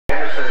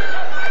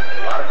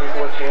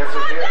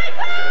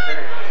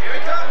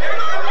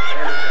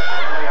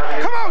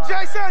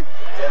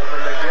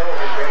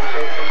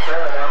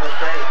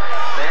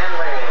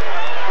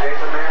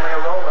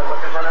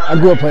I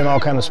grew up playing all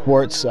kinds of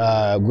sports.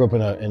 Grew up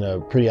in a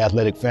pretty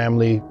athletic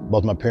family.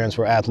 Both my parents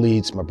were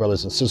athletes. My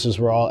brothers and sisters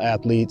were all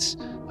athletes.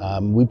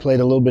 We played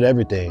a little bit of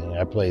everything.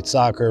 I played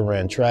soccer,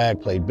 ran track,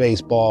 played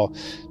baseball,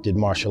 did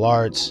martial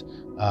arts.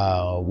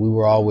 We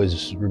were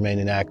always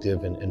remaining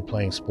active and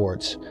playing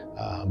sports.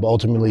 But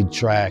ultimately,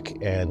 track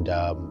and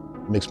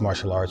mixed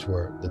martial arts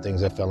were the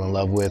things I fell in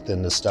love with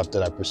and the stuff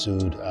that I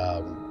pursued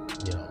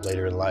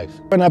later in life.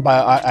 Growing up,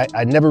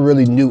 I never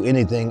really knew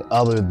anything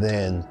other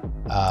than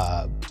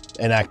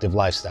an active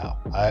lifestyle.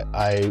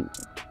 I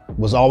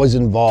was always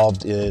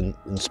involved in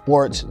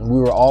sports, and we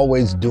were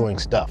always doing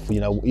stuff.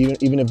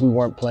 Even if we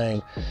weren't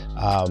playing,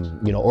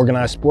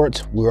 organized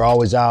sports, we were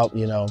always out,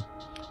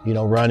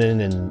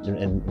 running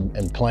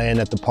and playing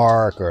at the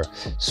park or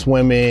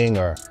swimming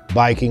or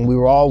biking. We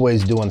were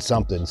always doing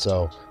something.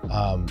 So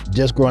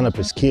just growing up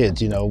as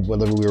kids,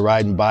 whether we were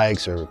riding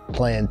bikes or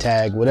playing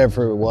tag,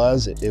 whatever it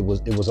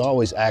was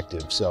always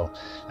active. So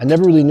I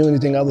never really knew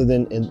anything other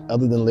than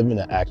living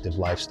an active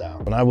lifestyle.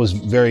 When I was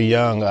very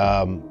young,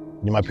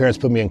 my parents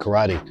put me in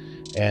karate,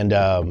 and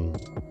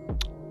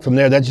from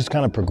there that just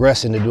kind of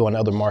progressed into doing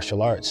other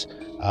martial arts.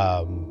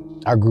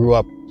 I grew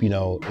up,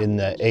 in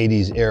the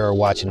 80s era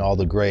watching all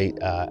the great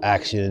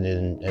action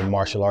and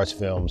martial arts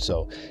films.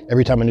 So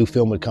every time a new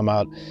film would come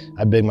out,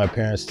 I begged my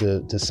parents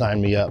to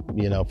sign me up,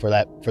 for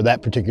that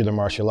particular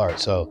martial art.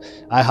 So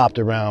I hopped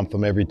around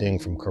from everything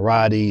from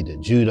karate to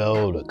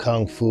judo to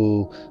kung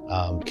fu,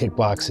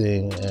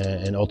 kickboxing,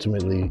 and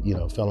ultimately,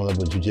 fell in love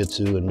with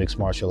jiu-jitsu and mixed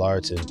martial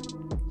arts, and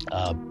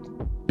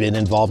been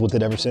involved with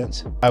it ever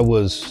since. I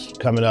was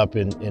coming up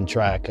in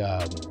track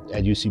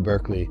at UC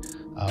Berkeley.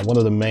 One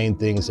of the main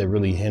things that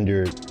really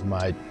hindered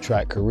my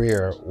track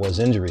career was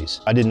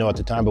injuries. I didn't know at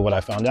the time, but what I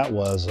found out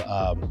was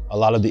a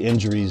lot of the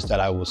injuries that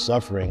I was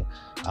suffering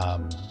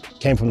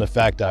came from the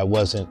fact that I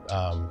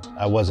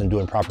wasn't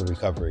doing proper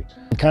recovery.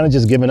 Kind of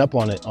just giving up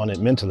on it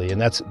mentally, and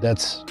that's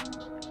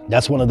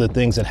one of the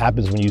things that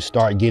happens when you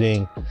start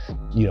getting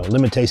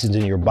limitations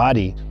in your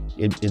body.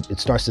 It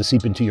starts to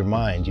seep into your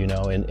mind,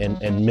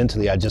 and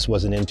mentally I just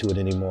wasn't into it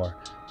anymore.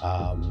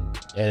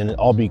 And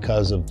all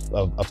because of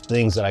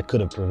things that I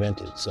could have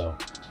prevented. So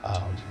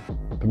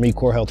for me,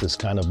 KoreHealth is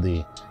kind of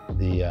the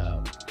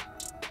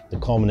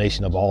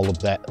culmination of all of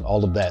that,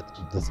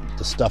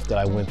 the stuff that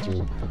I went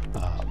through,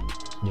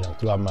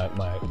 throughout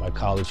my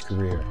college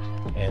career,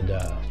 and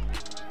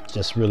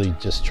just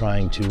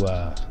trying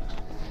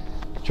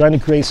to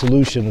create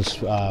solutions,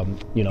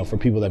 for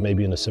people that may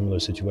be in a similar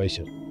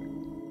situation.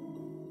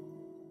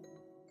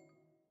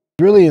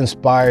 Really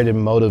inspired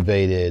and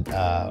motivated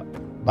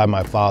by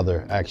my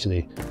father,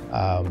 actually.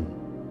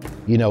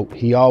 He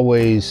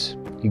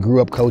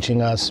grew up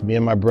coaching us, me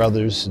and my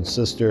brothers and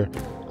sister,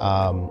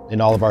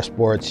 in all of our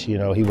sports. He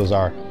was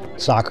our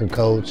soccer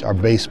coach, our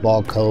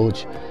baseball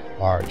coach,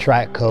 our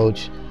track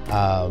coach.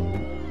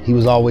 He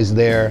was always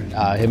there.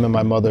 Him and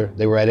my mother,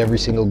 they were at every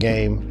single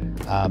game.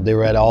 They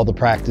were at all the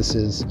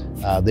practices.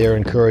 They were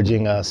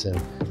encouraging us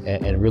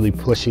and really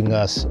pushing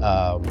us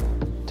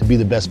to be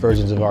the best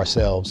versions of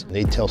ourselves.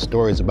 They tell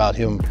stories about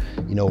him,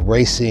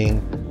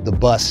 racing the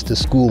bus to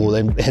school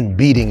and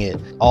beating it.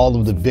 All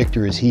of the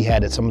victories he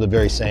had at some of the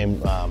very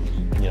same,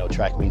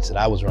 track meets that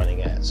I was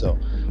running at. So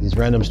these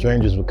random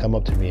strangers would come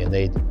up to me and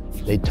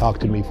they'd talk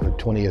to me for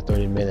 20 or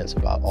 30 minutes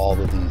about all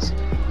of these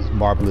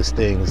marvelous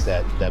things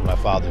that my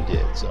father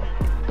did. So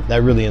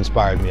that really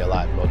inspired me a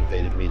lot and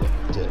motivated me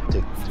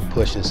to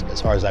push as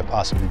hard as I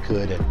possibly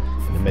could and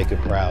to make it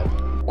proud.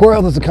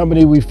 KoreHealth is a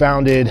company we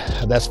founded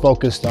that's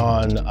focused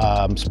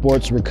on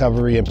sports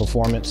recovery and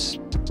performance.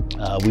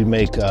 We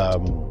make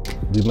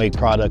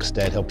products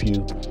that help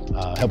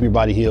your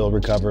body heal,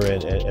 recover,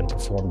 and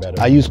perform better.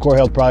 I use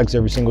KoreHealth products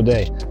every single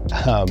day.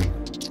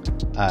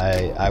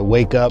 I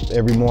wake up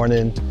every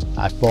morning,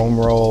 I foam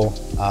roll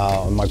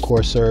on my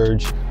core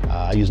surge.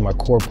 I use my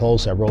core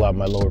pulse, I roll out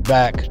my lower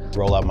back,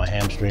 roll out my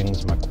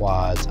hamstrings, my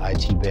quads,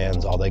 IT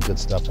bands, all that good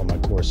stuff on my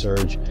core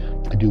surge.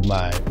 I do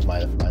my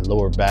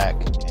lower back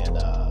and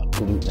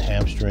glute and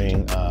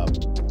hamstring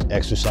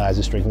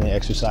exercises, strengthening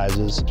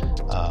exercises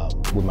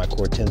with my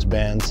core tense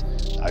bands.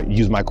 I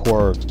use my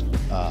core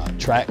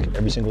track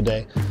every single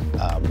day.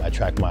 I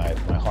track my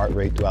heart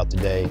rate throughout the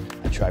day.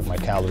 I track my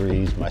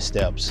calories, my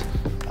steps,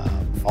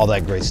 all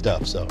that great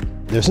stuff. So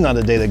there's not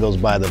a day that goes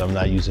by that I'm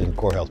not using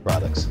KoreHealth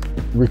products.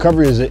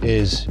 Recovery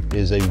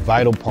is a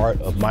vital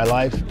part of my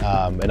life,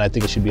 and I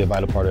think it should be a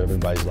vital part of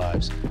everybody's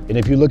lives. And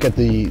if you look at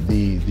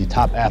the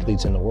top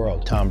athletes in the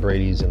world, Tom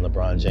Brady's and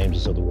LeBron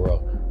James's of the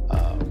world,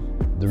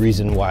 the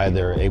reason why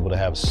they're able to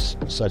have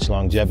such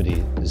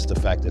longevity is the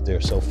fact that they're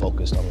so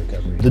focused on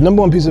recovery. The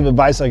number one piece of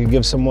advice I could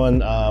give someone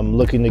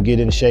looking to get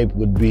in shape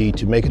would be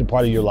to make it a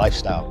part of your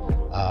lifestyle.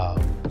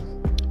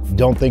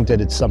 Don't think that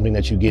it's something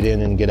that you get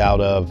in and get out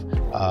of.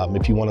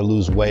 If you want to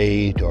lose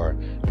weight or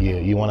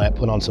you want to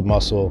put on some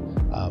muscle,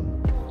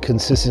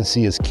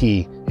 consistency is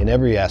key in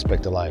every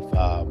aspect of life,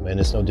 and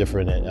it's no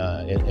different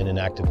in an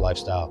active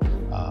lifestyle.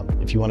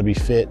 If you want to be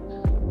fit,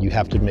 you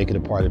have to make it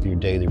a part of your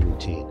daily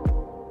routine.